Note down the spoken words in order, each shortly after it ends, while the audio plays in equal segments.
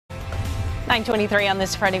9:23 on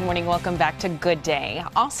this Friday morning. Welcome back to Good Day.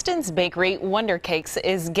 Austin's bakery, Wunderkeks,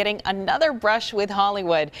 is getting another brush with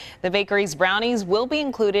Hollywood. The bakery's brownies will be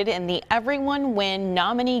included in the Everyone Win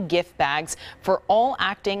nominee gift bags for all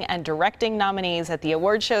acting and directing nominees at the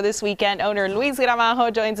award show this weekend. Owner Luis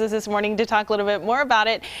Gramajo joins us this morning to talk a little bit more about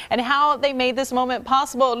it and how they made this moment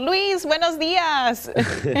possible. Luis, buenos dias.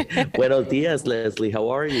 Buenos dias, Leslie. How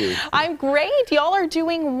are you? I'm great. Y'all are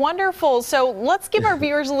doing wonderful. So let's give our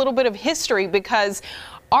viewers a little bit of history, because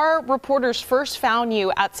our reporters first found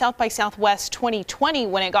you at South by Southwest 2020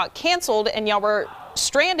 when it got canceled and y'all were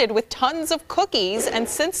stranded with tons of cookies, and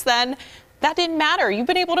since then that didn't matter. You've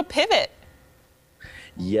been able to pivot.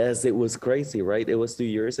 Yes, it was crazy, right? It was 2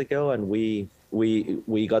 years ago, and we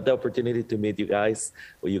got the opportunity to meet you guys.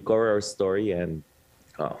 You cover our story, and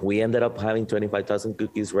we ended up having 25,000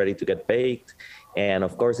 cookies ready to get baked, and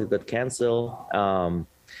of course it got canceled.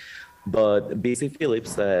 But BC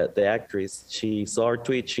Phillips, the actress, she saw our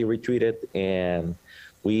tweet, she retweeted, and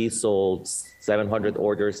we sold 700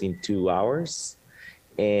 orders in 2 hours.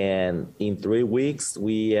 And in 3 weeks,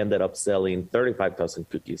 we ended up selling 35,000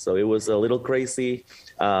 cookies. So it was a little crazy.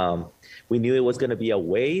 We knew it was going to be a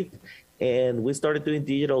wave, and we started doing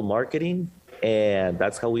digital marketing. And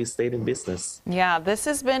that's how we stayed in business. Yeah, this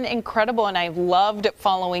has been incredible, and I've loved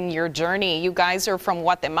following your journey. You guys are from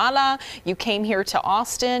Guatemala. You came here to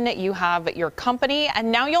Austin. You have your company,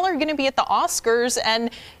 and now y'all are going to be at the Oscars,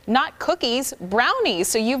 and not cookies, brownies.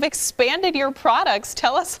 So you've expanded your products.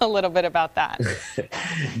 Tell us a little bit about that.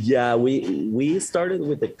 Yeah, we started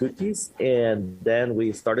with the cookies, and then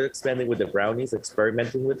we started expanding with the brownies,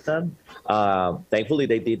 experimenting with them. Thankfully,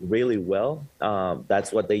 they did really well.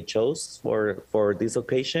 That's what they chose for this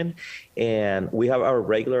occasion. And we have our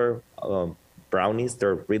regular brownies.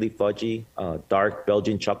 They're really fudgy, dark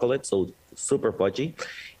Belgian chocolate, so super fudgy.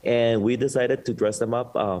 And we decided to dress them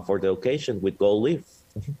up for the occasion with gold leaf.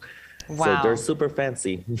 Wow. So they're super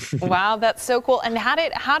fancy. Wow, that's so cool. And how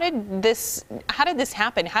did this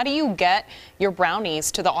happen? How do you get your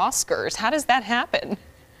brownies to the Oscars? How does that happen?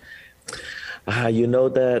 You know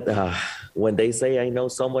that when they say I know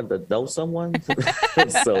someone that knows someone,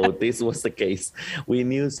 so this was the case. We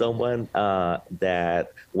knew someone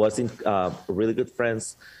that was really good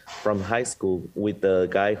friends from high school with the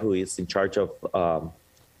guy who is in charge of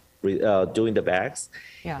doing the bags.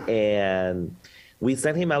 Yeah. And we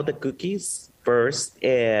sent him out the cookies first,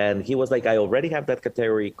 and he was like, I already have that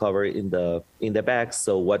category covered in the bag,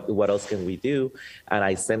 so what else can we do? And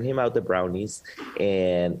I sent him out the brownies,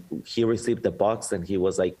 and he received the box, and he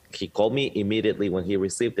was like, he called me immediately when he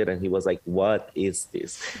received it, and he was like, what is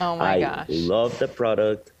this? Oh my gosh. I love the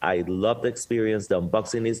product. I love the experience. The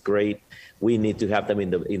unboxing is great. We need to have them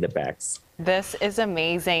in the bags. This is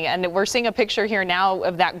amazing. And we're seeing a picture here now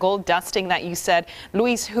of that gold dusting that you said.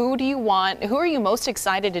 Luis, who are you most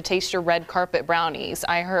excited to taste your red carpet brownies?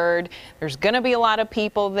 I heard there's going to be a lot of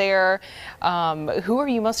people there. Who are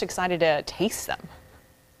you most excited to taste them?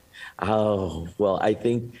 Oh, well, I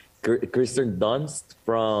think Kristen Dunst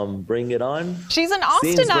from Bring It On. She's an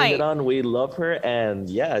Austinite. Since Bring It On, we love her, and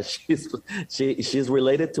yeah, she's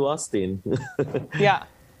related to Austin. Yeah.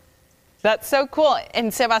 That's so cool.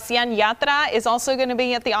 And Sebastian Yatra is also going to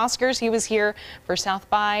be at the Oscars. He was here for South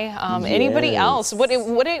by. Yes. Anybody else? What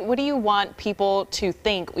do you want people to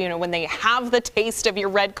think, when they have the taste of your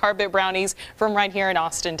red carpet brownies from right here in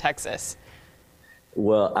Austin, Texas?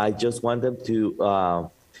 Well, I just want them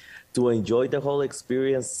to enjoy the whole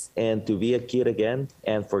experience and to be a kid again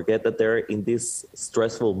and forget that they're in this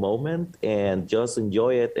stressful moment and just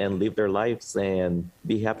enjoy it and live their lives and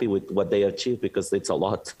be happy with what they achieve, because it's a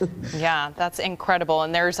lot. Yeah, that's incredible.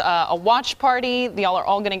 And there's a watch party. Y'all are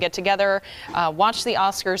all going to get together, watch the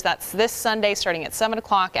Oscars. That's this Sunday starting at 7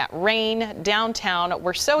 o'clock at Rain downtown.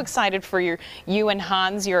 We're so excited for you and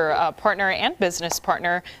Hans, your partner and business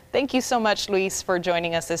partner. Thank you so much, Luis, for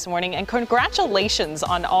joining us this morning, and congratulations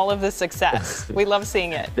on all of the success. We love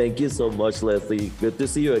seeing it. Thank you so much, Leslie. Good to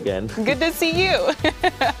see you again. Good to see you.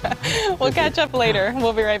 We'll catch up later.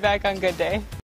 We'll be right back on Good Day.